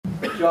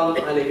John,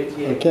 I leave it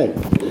to you. Okay.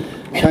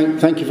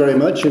 Thank you very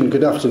much, and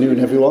good afternoon,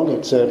 everyone.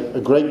 It's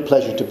a great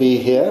pleasure to be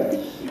here.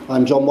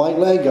 I'm John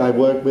Whitelegg. I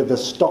work with the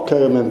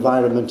Stockholm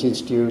Environment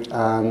Institute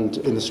and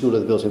in the School of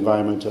the Built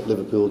Environment at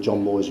Liverpool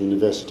John Moores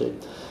University.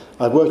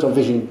 I've worked on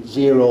Vision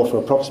Zero for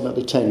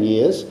approximately 10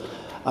 years.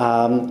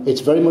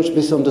 It's very much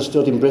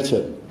misunderstood in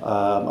Britain.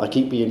 I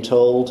keep being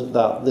told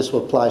that this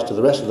applies to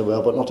the rest of the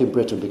world, but not in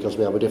Britain because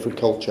we have a different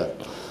culture.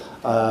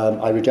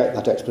 I reject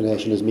that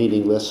explanation as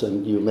meaningless,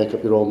 and you make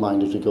up your own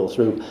mind as we go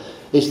through.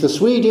 It's the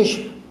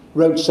Swedish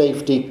road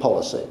safety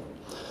policy.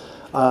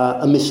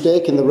 A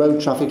mistake in the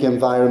road traffic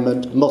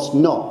environment must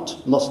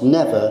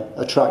never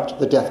attract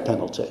the death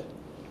penalty.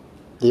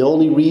 The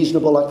only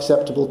reasonable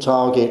acceptable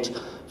target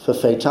for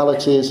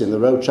fatalities in the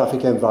road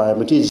traffic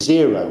environment is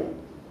zero.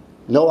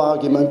 No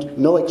argument,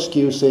 no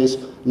excuses,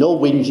 no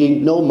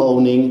whinging, no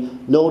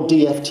moaning, no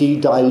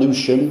DFT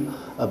dilution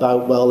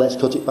about, well, let's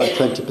cut it by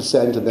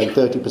 20% and then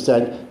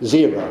 30%.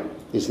 Zero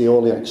is the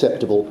only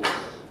acceptable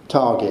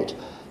target.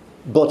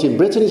 But in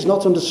Britain it's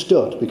not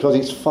understood because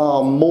it's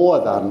far more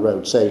than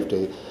road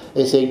safety.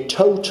 It's a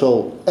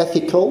total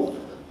ethical,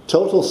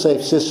 total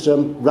safe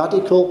system,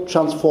 radical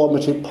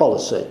transformative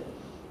policy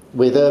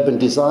with urban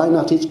design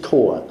at its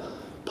core,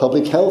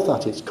 public health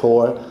at its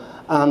core,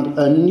 and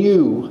a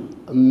new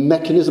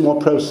mechanism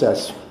or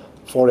process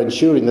for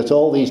ensuring that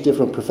all these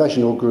different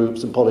professional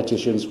groups and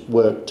politicians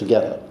work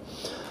together.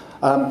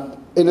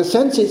 In a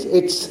sense,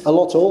 it's a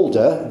lot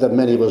older than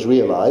many of us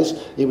realise.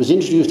 It was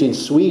introduced in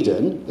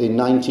Sweden in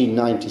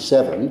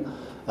 1997,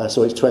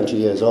 so it's 20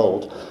 years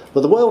old.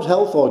 But the World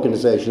Health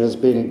Organization has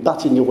been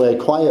batting away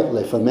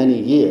quietly for many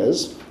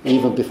years,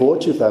 even before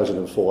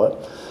 2004,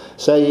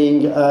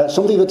 saying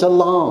something that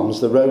alarms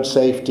the road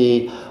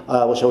safety,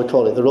 what shall we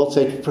call it, the road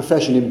safety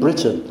profession in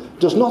Britain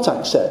does not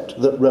accept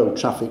that road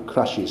traffic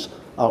crashes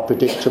are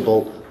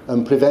predictable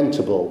and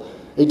preventable.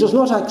 It does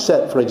not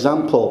accept, for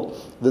example,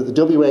 that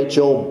the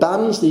WHO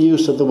bans the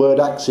use of the word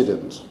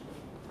accident.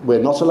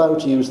 We're not allowed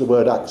to use the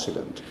word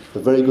accident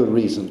for very good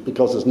reasons,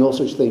 because there's no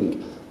such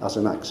thing as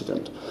an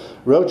accident.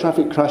 Road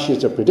traffic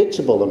crashes are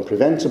predictable and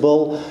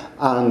preventable,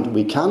 and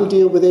we can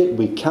deal with it,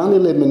 we can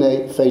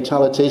eliminate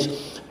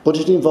fatalities, but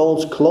it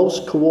involves close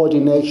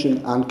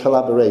coordination and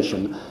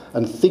collaboration,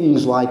 and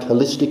things like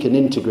holistic and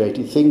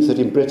integrated, things that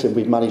in Britain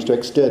we've managed to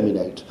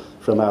exterminate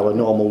from our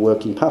normal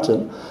working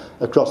pattern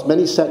across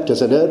many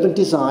sectors, and urban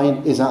design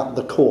is at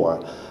the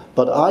core.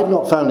 But I've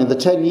not found in the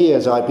 10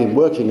 years I've been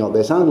working on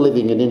this and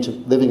living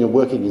and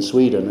working in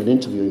Sweden and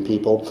interviewing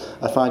people,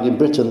 I find in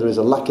Britain there is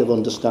a lack of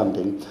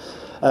understanding.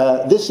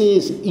 This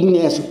is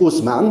Ines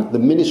Uusmann, the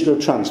Minister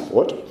of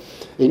Transport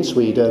in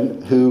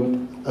Sweden,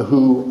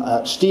 who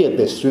steered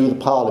this through the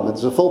Parliament.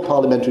 There's a full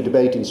parliamentary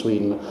debate in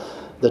Sweden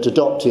that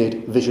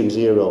adopted Vision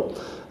Zero.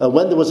 And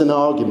when there was an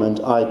argument,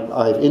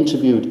 I've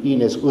interviewed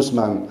Ines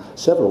Uusmann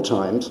several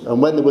times,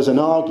 and when there was an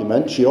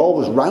argument, she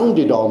always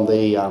rounded on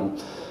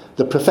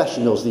the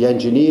professionals, the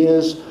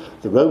engineers,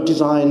 the road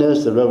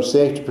designers, the road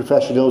safety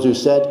professionals who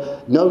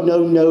said, no,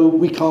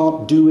 we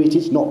can't do it,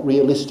 it's not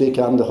realistic,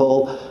 and the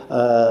whole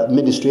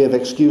ministry of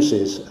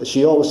excuses.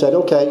 She always said,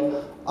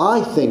 okay,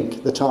 I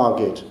think the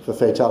target for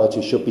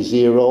fatality should be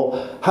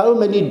zero. How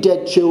many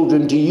dead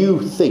children do you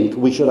think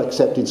we should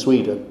accept in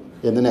Sweden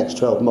in the next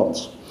 12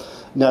 months?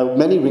 Now,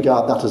 many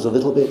regard that as a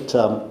little bit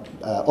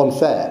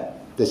unfair.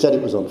 They said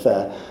it was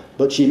unfair,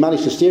 but she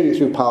managed to steer it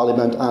through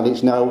Parliament, and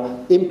it's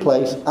now in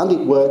place, and it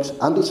works,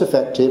 and it's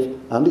effective,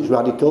 and it's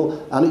radical,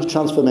 and it's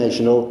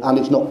transformational, and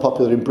it's not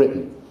popular in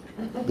Britain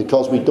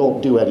because we don't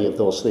do any of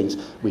those things.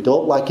 We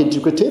don't like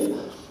integrative,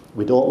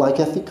 we don't like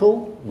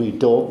ethical, we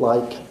don't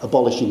like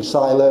abolishing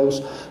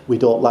silos, we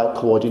don't like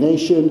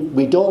coordination,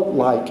 we don't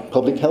like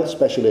public health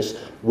specialists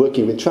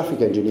working with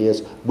traffic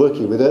engineers,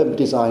 working with urban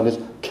designers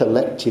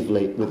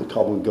collectively with a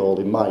common goal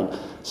in mind.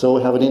 So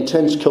we have an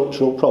intense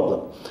cultural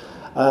problem.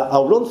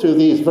 I'll run through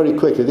these very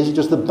quickly. This is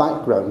just the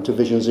background to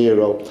Vision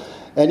Zero.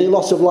 Any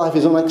loss of life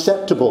is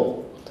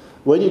unacceptable.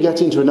 When you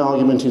get into an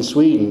argument in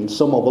Sweden,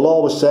 someone will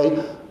always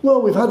say,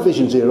 well, we've had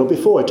Vision Zero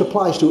before, it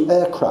applies to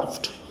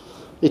aircraft.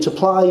 It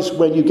applies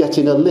when you get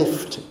in a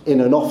lift in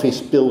an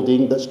office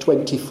building that's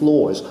 20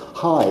 floors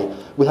high.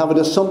 We have an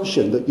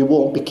assumption that you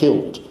won't be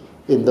killed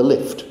in the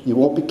lift. You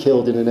won't be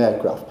killed in an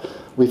aircraft.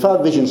 We've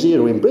had Vision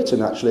Zero in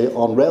Britain, actually,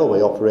 on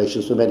railway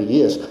operations for many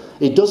years.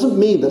 It doesn't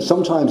mean that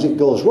sometimes it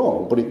goes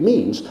wrong, but it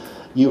means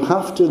you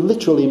have to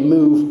literally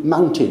move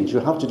mountains. You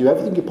have to do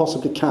everything you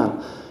possibly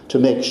can to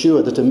make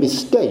sure that a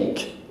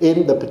mistake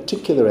in the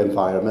particular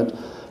environment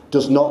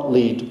does not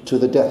lead to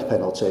the death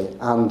penalty.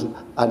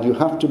 And you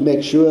have to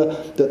make sure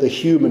that the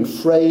human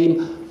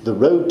frame, the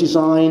road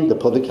design, the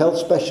public health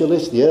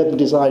specialists, the urban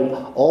design,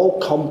 all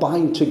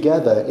combine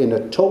together in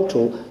a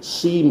total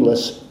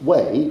seamless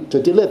way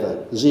to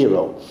deliver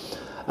zero.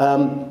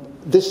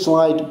 This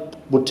slide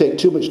would take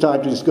too much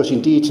time to discuss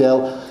in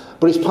detail,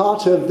 but it's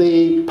part of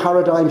the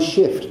paradigm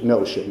shift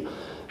notion.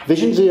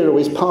 Vision Zero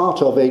is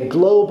part of a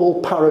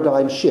global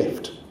paradigm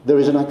shift. There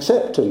is an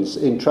acceptance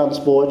in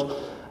transport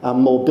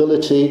and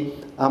mobility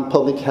and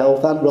public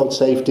health and road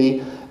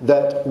safety,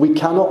 that we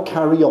cannot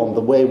carry on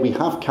the way we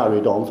have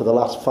carried on for the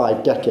last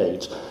 5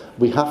 decades.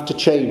 We have to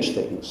change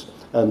things.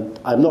 And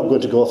I'm not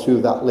going to go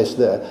through that list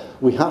there.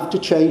 We have to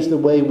change the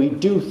way we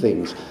do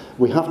things.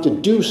 We have to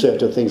do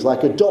certain things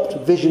like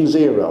adopt Vision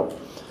Zero.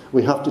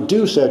 We have to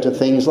do certain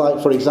things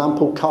like, for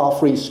example,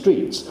 car-free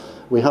streets.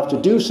 We have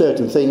to do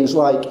certain things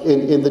like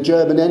in the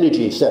German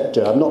energy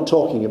sector. I'm not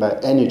talking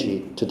about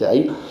energy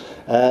today.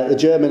 The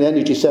German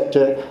energy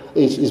sector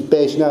is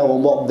based now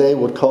on what they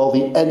would call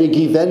the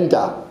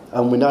Energiewende.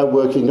 And we're now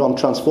working on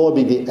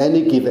transforming the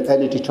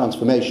energy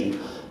transformation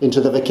into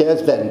the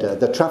Verkehrswende,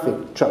 the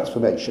traffic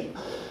transformation.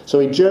 So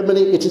in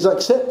Germany, it is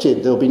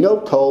accepted there will be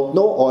no coal,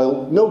 no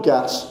oil, no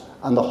gas,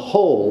 and the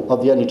whole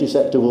of the energy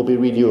sector will be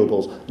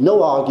renewables.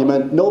 No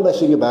argument, no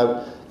messing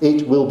about,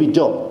 it will be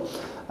done.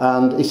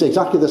 And it's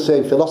exactly the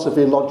same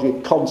philosophy,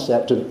 logic,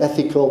 concept, and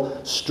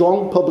ethical,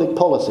 strong public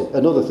policy,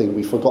 another thing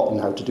we've forgotten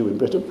how to do in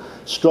Britain,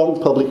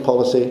 strong public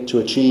policy to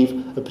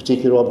achieve a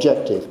particular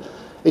objective.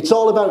 It's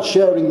all about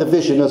sharing the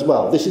vision as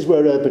well. This is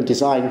where urban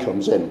design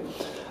comes in.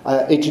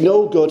 It's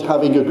no good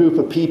having a group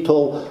of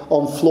people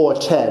on floor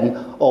 10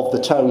 of the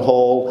town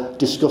hall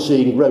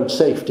discussing road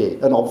safety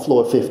and on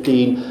floor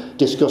 15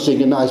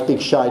 discussing a nice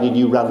big shiny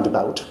new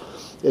roundabout.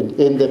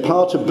 In the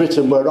part of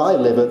Britain where I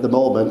live at the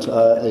moment,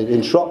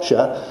 in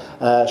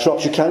Shropshire,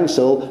 Shropshire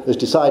Council has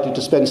decided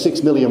to spend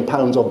 £6 million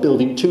on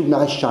building 2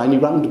 nice shiny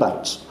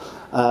roundabouts.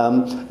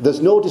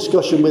 There's no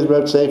discussion with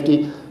road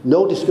safety,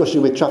 no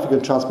discussion with traffic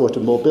and transport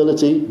and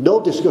mobility,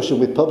 no discussion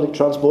with public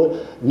transport,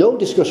 no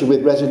discussion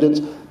with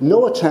residents,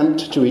 no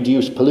attempt to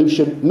reduce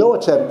pollution, no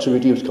attempt to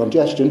reduce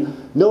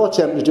congestion, no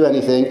attempt to do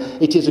anything.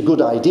 It is a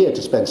good idea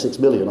to spend £6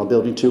 million on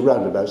building 2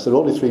 roundabouts. They're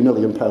only £3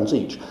 million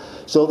each.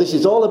 So this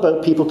is all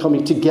about people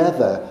coming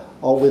together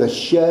with a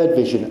shared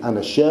vision and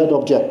a shared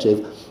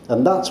objective,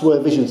 and that's where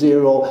Vision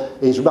Zero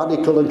is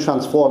radical and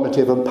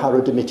transformative and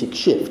paradigmatic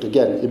shift.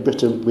 Again, in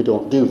Britain, we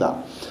don't do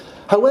that.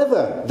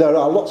 However, there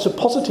are lots of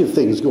positive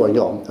things going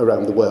on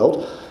around the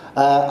world.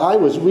 I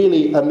was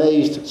really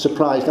amazed,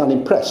 surprised and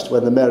impressed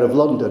when the Mayor of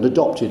London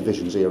adopted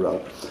Vision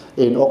Zero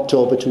in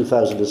October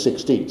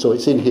 2016. So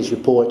it's in his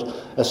report,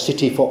 A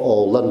City for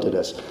All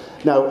Londoners.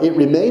 Now, it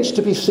remains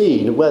to be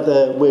seen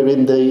whether we're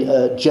in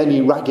the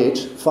Jenny Raggett,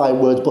 5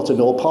 words butter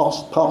no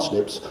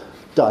parsnips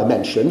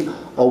dimension,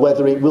 or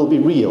whether it will be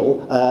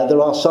real. There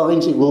are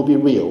signs it will be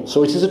real.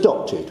 So it is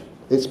adopted.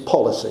 It's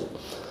policy.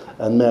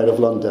 And Mayor of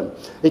London.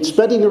 It's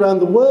spreading around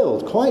the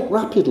world quite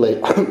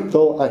rapidly,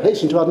 though I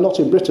hasten to add not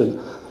in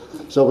Britain.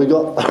 So we've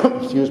got,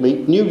 excuse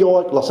me, New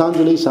York, Los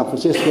Angeles, San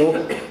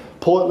Francisco,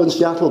 Portland,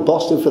 Seattle,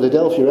 Boston,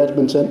 Philadelphia,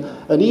 Edmonton,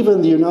 and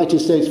even the United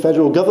States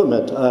federal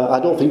government, I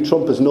don't think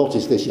Trump has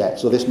noticed this yet,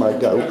 so this might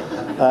go,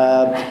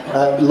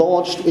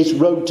 launched its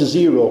Road to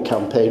Zero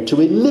campaign to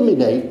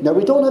eliminate, now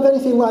we don't have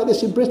anything like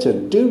this in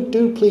Britain,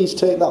 do please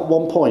take that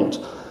one point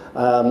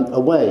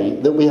away,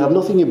 that we have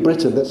nothing in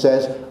Britain that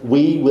says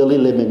we will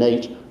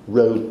eliminate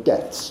road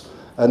deaths.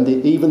 And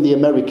even the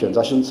Americans,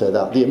 I shouldn't say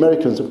that, the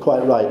Americans have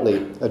quite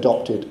rightly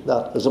adopted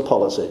that as a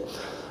policy.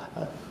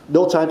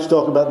 No time to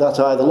talk about that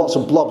either. Lots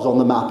of blobs on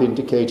the map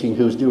indicating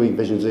who's doing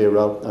Vision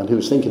Zero and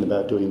who's thinking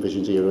about doing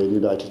Vision Zero in the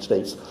United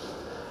States.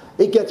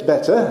 It gets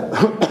better.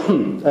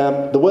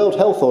 The World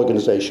Health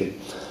Organization.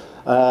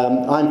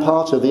 I'm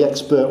part of the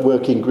expert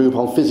working group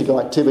on physical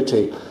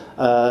activity.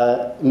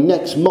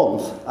 Next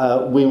month,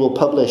 we will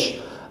publish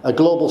a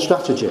global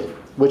strategy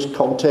which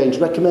contains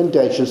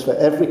recommendations for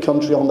every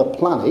country on the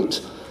planet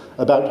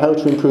about how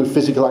to improve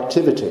physical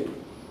activity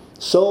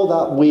so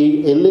that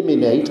we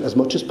eliminate, as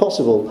much as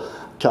possible,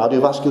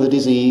 cardiovascular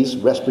disease,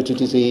 respiratory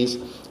disease,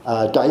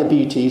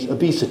 diabetes,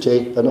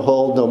 obesity, and a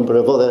whole number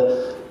of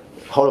other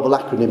horrible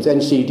acronyms,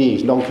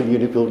 NCDs,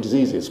 non-communicable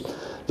diseases.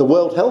 The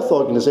World Health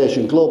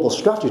Organization Global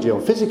Strategy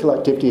on Physical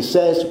Activity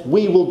says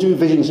we will do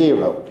Vision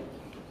Zero.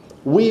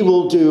 We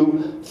will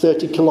do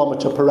 30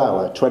 kilometre per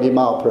hour, 20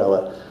 mile per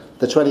hour.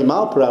 The 20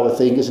 mile per hour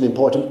thing is an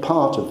important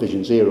part of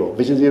Vision Zero.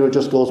 Vision Zero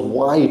just goes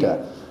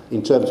wider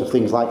in terms of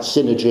things like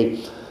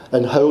synergy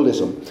and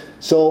holism.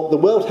 So the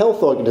World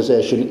Health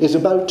Organization is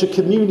about to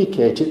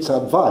communicate its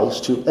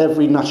advice to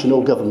every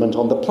national government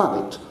on the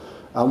planet.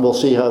 And we'll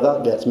see how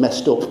that gets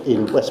messed up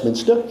in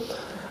Westminster.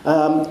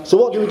 So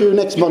what do we do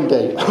next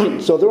Monday?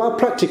 So there are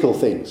practical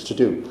things to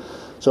do.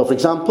 So, for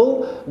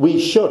example, we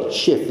should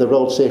shift the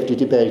road safety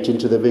debate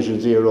into the Vision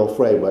Zero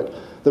framework.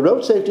 The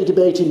road safety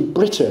debate in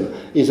Britain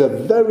is a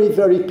very,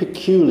 very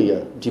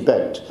peculiar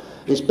debate.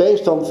 It's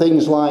based on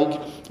things like,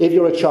 if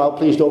you're a child,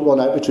 please don't run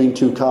out between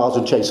 2 cars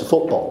and chase a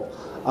football.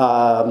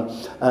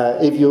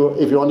 If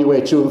you're on your way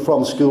to and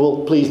from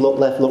school, please look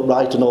left, look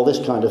right, and all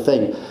this kind of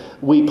thing.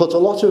 We put a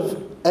lot of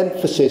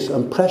emphasis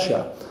and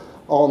pressure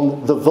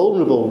on the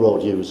vulnerable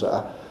road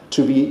user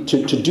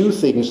to do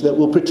things that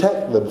will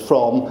protect them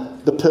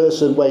from the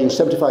person weighing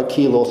 75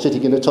 kilos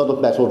sitting in a ton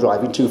of metal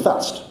driving too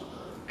fast.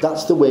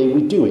 That's the way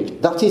we do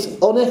it. That is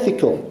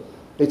unethical,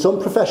 it's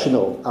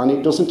unprofessional, and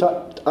it doesn't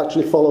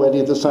actually follow any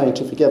of the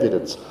scientific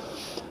evidence.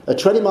 A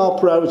 20 mile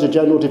per hour as a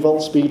general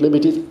default speed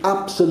limit is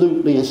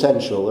absolutely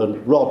essential,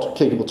 and Rod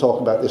King will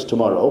talk about this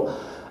tomorrow.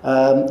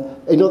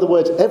 In other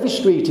words, every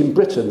street in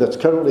Britain that's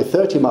currently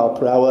 30 mile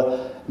per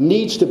hour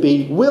needs to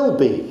be,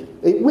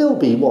 it will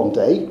be one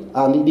day,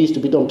 and it needs to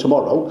be done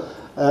tomorrow,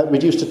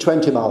 reduced to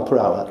 20 mile per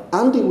hour.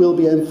 And it will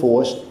be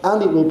enforced,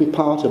 and it will be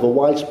part of a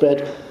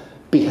widespread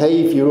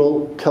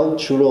behavioural,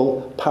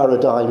 cultural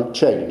paradigm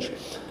change.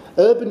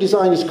 Urban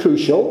design is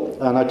crucial,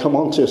 and I come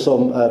on to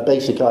some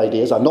basic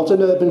ideas. I'm not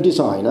an urban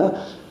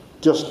designer,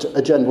 just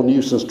a general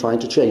nuisance trying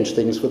to change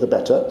things for the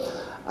better.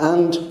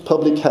 And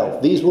public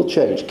health. These will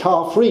change.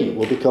 Car-free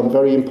will become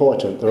very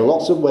important. There are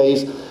lots of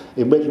ways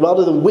in which,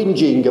 rather than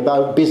whinging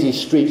about busy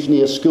streets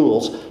near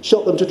schools,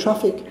 shut them to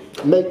traffic,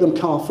 make them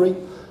car-free.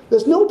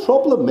 There's no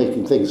problem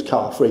making things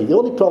car-free. The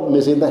only problem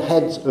is in the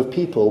heads of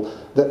people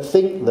that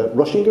think that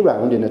rushing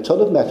around in a ton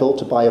of metal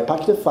to buy a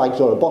packet of fags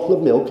or a bottle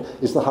of milk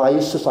is the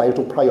highest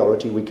societal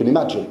priority we can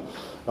imagine.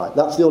 Right,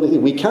 that's the only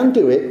thing. We can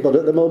do it, but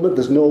at the moment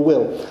there's no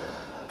will.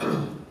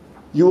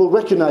 You will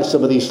recognise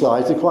some of these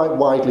slides. They're quite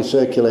widely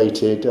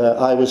circulated.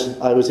 I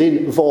was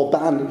in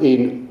Vauban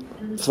in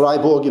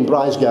Freiburg in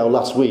Breisgau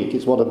last week.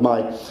 It's one of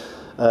my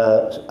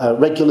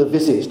regular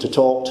visits to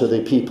talk to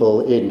the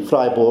people in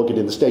Freiburg and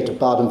in the state of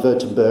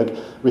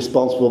Baden-Württemberg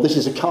responsible. This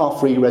is a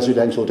car-free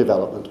residential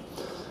development.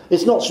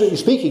 It's not strictly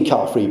speaking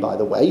car-free, by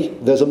the way.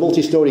 There's a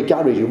multi-storey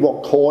garage in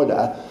what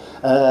corner,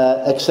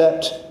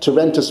 except to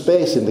rent a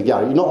space in the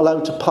garage. You're not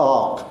allowed to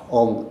park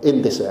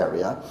in this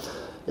area.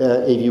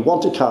 If you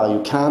want a car,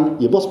 you can.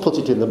 You must put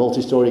it in the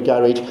multi-storey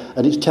garage,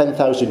 and it's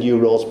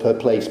 €10,000 per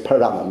place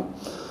per annum.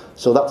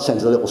 So that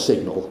sends a little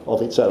signal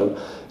of its own.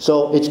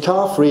 So it's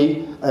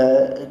car-free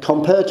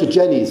compared to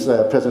Jenny's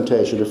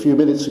presentation a few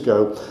minutes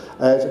ago.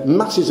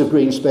 Masses of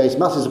green space,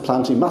 masses of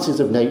planting, masses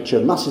of nature,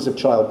 masses of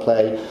child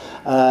play.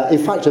 In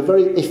fact, a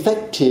very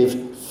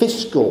effective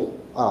fiscal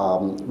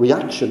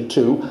reaction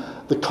to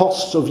the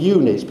costs of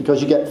units,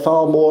 because you get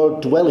far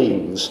more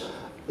dwellings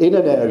in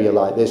an area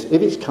like this,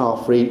 if it's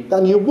car-free,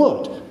 than you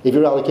would if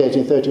you're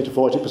allocating 30 to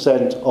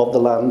 40% of the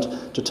land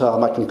to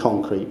tarmac and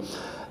concrete.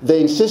 They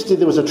insisted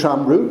there was a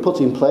tram route put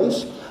in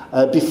place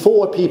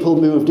before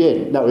people moved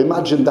in. Now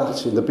imagine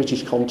that in the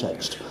British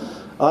context.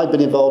 I've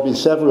been involved in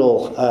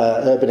several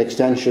urban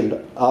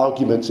extension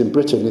arguments in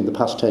Britain in the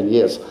past 10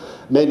 years,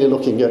 mainly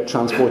looking at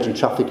transport and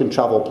traffic and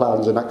travel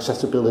plans and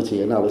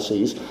accessibility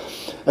analyses.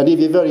 And if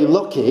you're very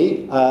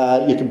lucky,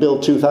 you can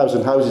build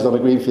 2,000 houses on a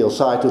greenfield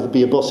site, there'll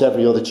be a bus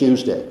every other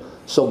Tuesday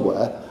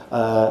somewhere,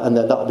 and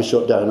then that'll be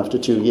shut down after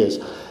 2 years.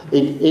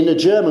 In a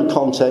German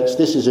context,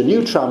 this is a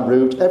new tram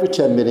route every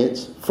 10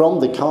 minutes from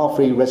the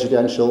car-free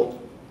residential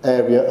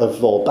area of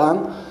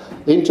Vauban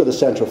into the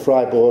centre of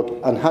Freiburg,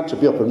 and had to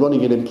be up and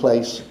running and in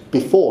place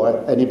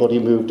before anybody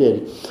moved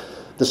in.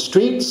 The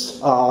streets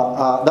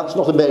are that's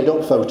not a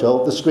made-up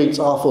photo, the streets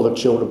are full of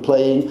children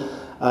playing.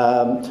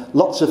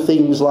 Lots of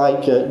things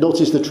like,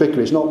 notice the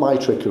trickery, it's not my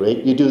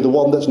trickery, you do the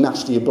one that's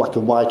nasty in black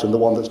and white and the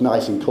one that's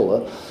nice in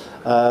colour.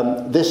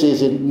 This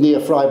is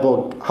near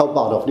Freiburg,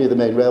 Hauptbahnhof, near the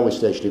main railway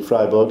station in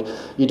Freiburg.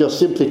 You just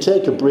simply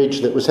take a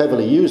bridge that was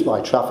heavily used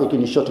by traffic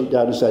and you shut it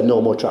down and say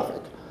no more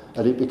traffic.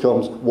 And it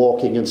becomes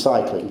walking and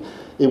cycling.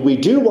 If we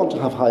do want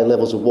to have high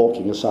levels of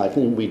walking and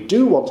cycling, and we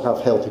do want to have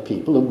healthy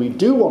people, and we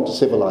do want a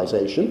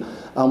civilization,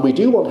 and we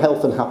do want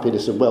health and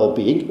happiness and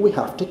well-being, we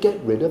have to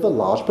get rid of a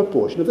large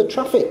proportion of the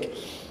traffic.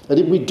 And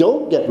if we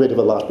don't get rid of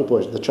a large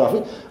proportion of the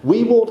traffic,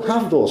 we won't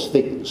have those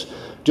things.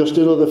 Just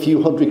another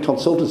few hundred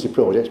consultancy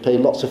projects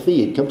paying lots of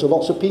fee income to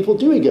lots of people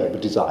doing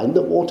urban design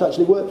that won't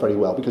actually work very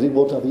well because it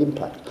won't have the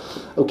impact.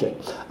 Okay,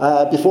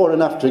 before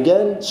and after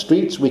again,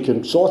 streets, we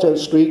can sort out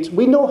streets.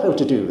 We know how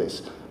to do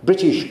this.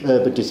 British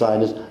urban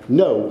designers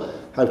know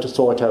how to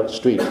sort out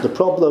streets. The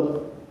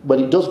problem, when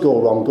it does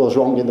go wrong, goes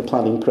wrong in the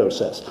planning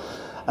process.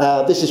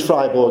 This is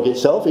Freiburg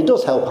itself. It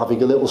does help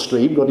having a little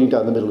stream running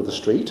down the middle of the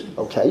street,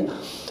 okay.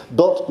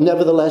 But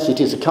nevertheless,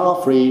 it is a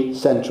car-free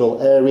central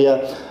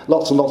area,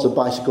 lots and lots of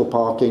bicycle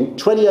parking.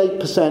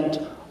 28%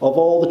 of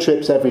all the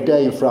trips every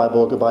day in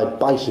Freiburg are by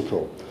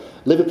bicycle.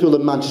 Liverpool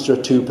and Manchester are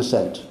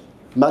 2%.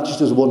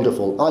 Manchester's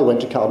wonderful. I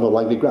went to Cardinal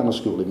Langley Grammar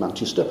School in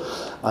Manchester.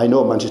 I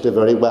know Manchester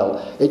very well.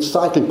 Its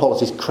cycling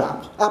policy is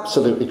crap,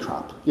 absolutely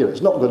crap. You know,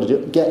 it's not going to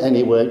get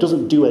anywhere, it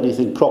doesn't do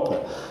anything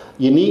proper.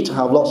 You need to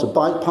have lots of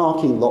bike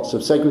parking, lots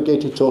of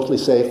segregated, totally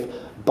safe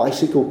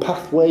bicycle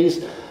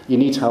pathways. You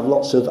need to have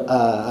lots of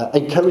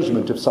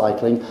encouragement of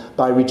cycling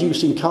by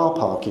reducing car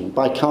parking,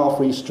 by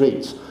car-free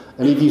streets.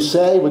 And if you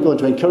say we're going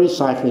to encourage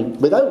cycling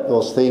without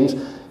those things,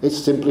 it's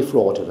simply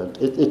fraudulent.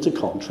 It's a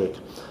con trick.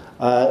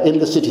 In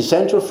the city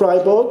centre of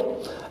Freiburg,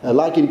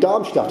 like in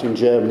Darmstadt in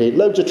Germany,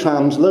 loads of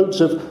trams,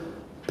 loads of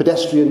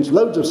pedestrians,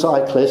 loads of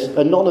cyclists,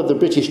 and none of the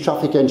British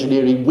traffic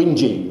engineering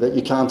whinging that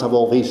you can't have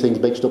all these things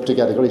mixed up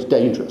together because it's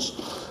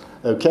dangerous.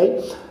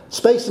 Okay?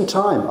 Space and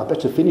time. I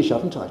better finish,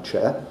 haven't I,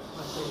 Chair?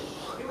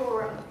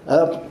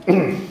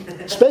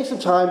 Space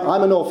and time,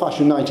 I'm an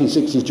old-fashioned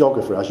 1960s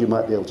geographer, as you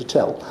might be able to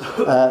tell.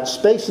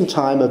 Space and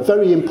time are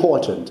very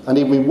important, and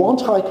if we want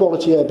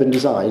high-quality urban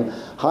design,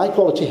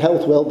 high-quality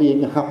health,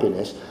 well-being and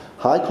happiness,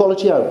 high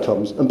quality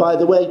outcomes. And by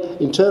the way,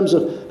 in terms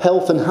of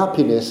health and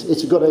happiness,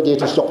 it's a good idea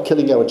to stop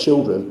killing our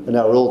children and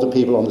our older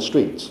people on the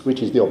streets,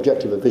 which is the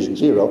objective of Vision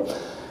Zero.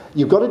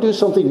 You've got to do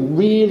something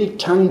really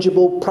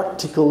tangible,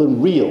 practical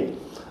and real.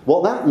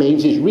 What that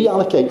means is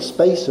reallocate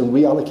space and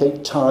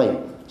reallocate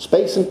time.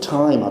 Space and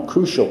time are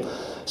crucial.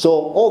 So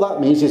all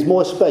that means is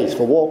more space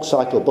for walk,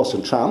 cycle, bus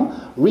and tram,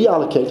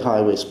 reallocate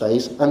highway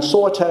space and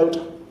sort out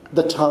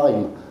the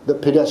time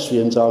that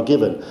pedestrians are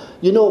given.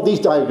 You know, these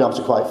diagrams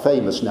are quite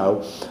famous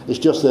now. It's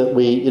just that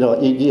you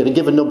get a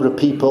given number of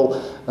people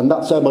and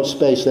that's how much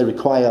space they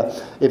require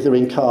if they're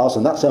in cars,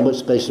 and that's how much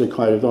space they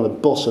require if they're on a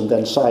bus and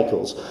then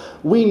cycles.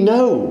 We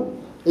know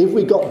if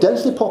we've got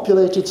densely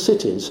populated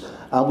cities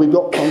and we've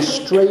got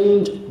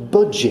constrained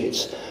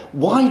budgets,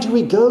 why do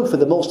we go for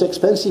the most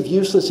expensive,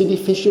 useless,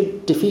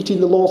 inefficient,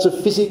 defeating the laws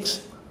of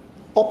physics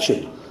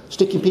option?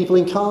 Sticking people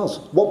in cars,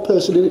 one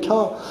person in a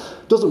car.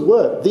 Doesn't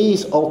work.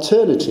 These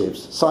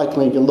alternatives,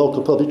 cycling and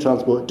local public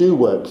transport, do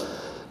work.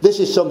 This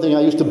is something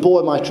I used to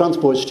bore my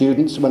transport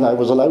students when I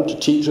was allowed to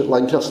teach at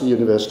Lancaster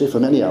University for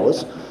many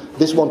hours.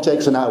 This one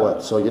takes an hour,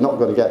 so you're not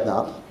going to get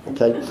that.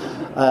 Okay.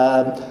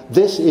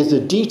 This is a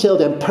detailed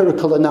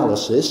empirical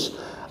analysis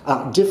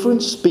at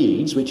different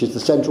speeds, which is the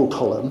central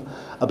column,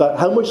 about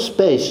how much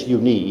space you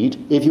need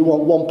if you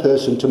want one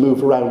person to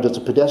move around as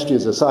a pedestrian,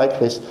 as a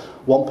cyclist,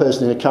 one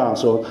person in a car, and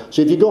so on.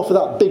 So if you go for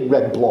that big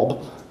red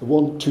blob,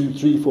 1, 2,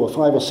 3, 4,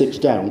 5 or 6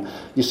 down,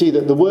 you see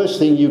that the worst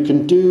thing you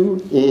can do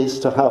is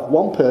to have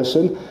one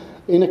person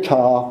in a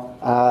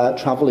car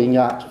travelling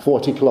at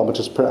 40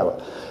 kilometres per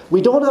hour.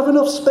 We don't have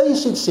enough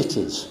space in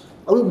cities.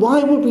 I mean,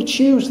 why would we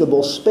choose the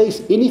most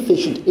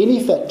space-inefficient,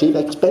 ineffective,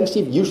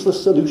 expensive,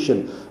 useless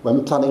solution when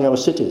we're planning our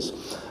cities?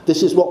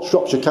 This is what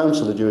Shropshire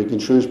Council are doing in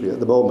Shrewsbury at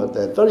the moment.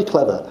 They're very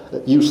clever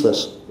at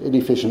useless,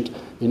 inefficient,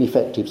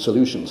 ineffective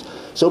solutions.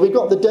 So we've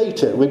got the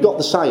data, we've got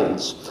the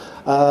science.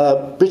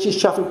 British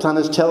traffic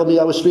planners tell me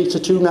our streets are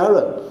too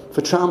narrow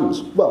for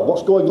trams. Well,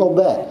 what's going on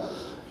there?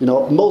 You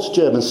know, most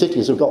German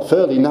cities have got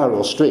fairly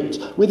narrow streets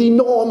with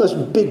enormous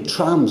big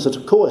trams that,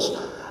 of course,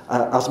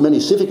 as many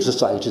civic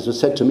societies have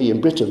said to me in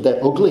Britain,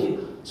 they're ugly,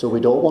 so we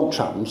don't want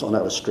trams on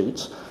our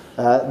streets.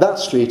 That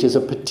street is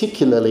a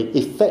particularly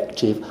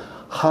effective,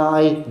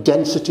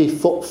 high-density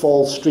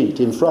footfall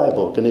street in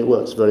Freiburg, and it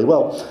works very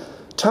well.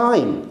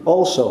 Time,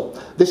 also.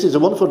 This is a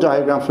wonderful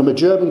diagram from a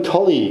German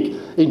colleague.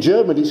 In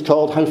German, it's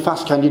called How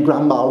Fast Can Your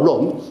Grandma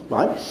Run?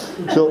 Right?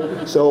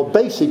 So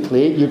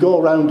basically, you go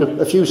around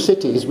a few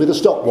cities with a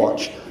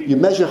stopwatch, you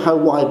measure how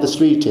wide the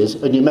street is,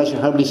 and you measure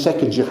how many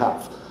seconds you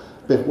have.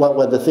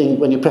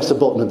 When you press a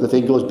button and the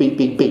thing goes beep,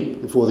 beep,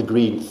 beep before the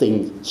green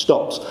thing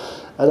stops.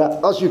 And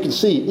as you can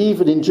see,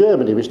 even in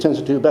Germany, which tends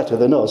to do better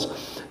than us,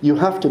 you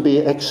have to be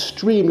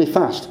extremely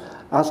fast.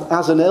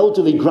 As an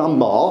elderly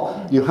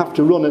grandma, you have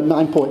to run at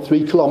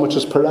 9.3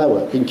 kilometres per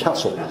hour in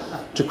Kassel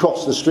to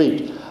cross the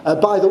street.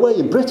 By the way,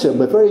 in Britain,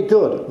 we're very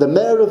good. The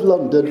Mayor of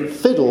London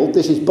fiddled,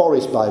 this is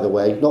Boris, by the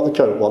way, not the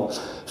current one,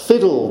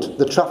 fiddled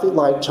the traffic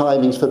light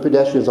timings for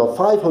pedestrians on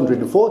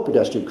 504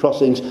 pedestrian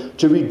crossings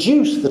to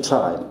reduce the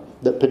time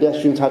that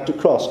pedestrians had to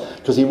cross,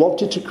 because he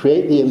wanted to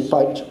create the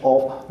impact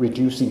of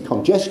reducing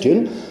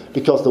congestion,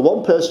 because the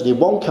one person in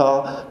one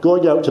car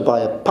going out to buy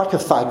a pack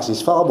of fags is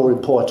far more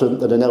important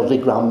than an elderly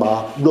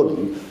grandma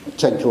running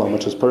 10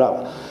 kilometres per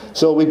hour.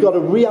 So we've got to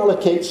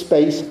reallocate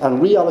space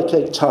and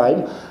reallocate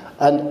time,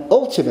 and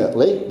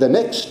ultimately, the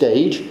next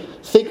stage,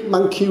 think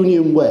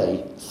Mancunian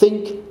way,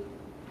 think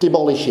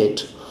demolish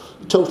it,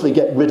 totally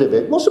get rid of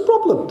it. What's the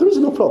problem? There is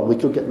no problem. We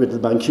could get rid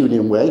of the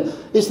Mancunian way.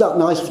 Is that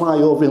nice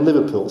flyover in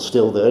Liverpool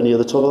still there near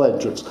the tunnel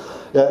entrance?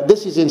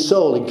 This is in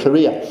Seoul in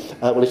Korea.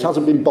 Well, it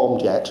hasn't been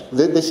bombed yet.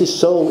 This is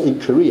Seoul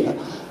in Korea.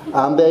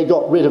 And they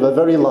got rid of a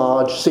very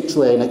large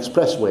 6-lane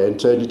expressway and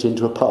turned it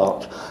into a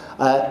park.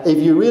 If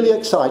you're really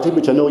excited,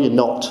 which I know you're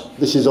not,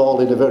 this is all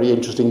in a very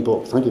interesting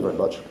book. Thank you very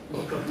much.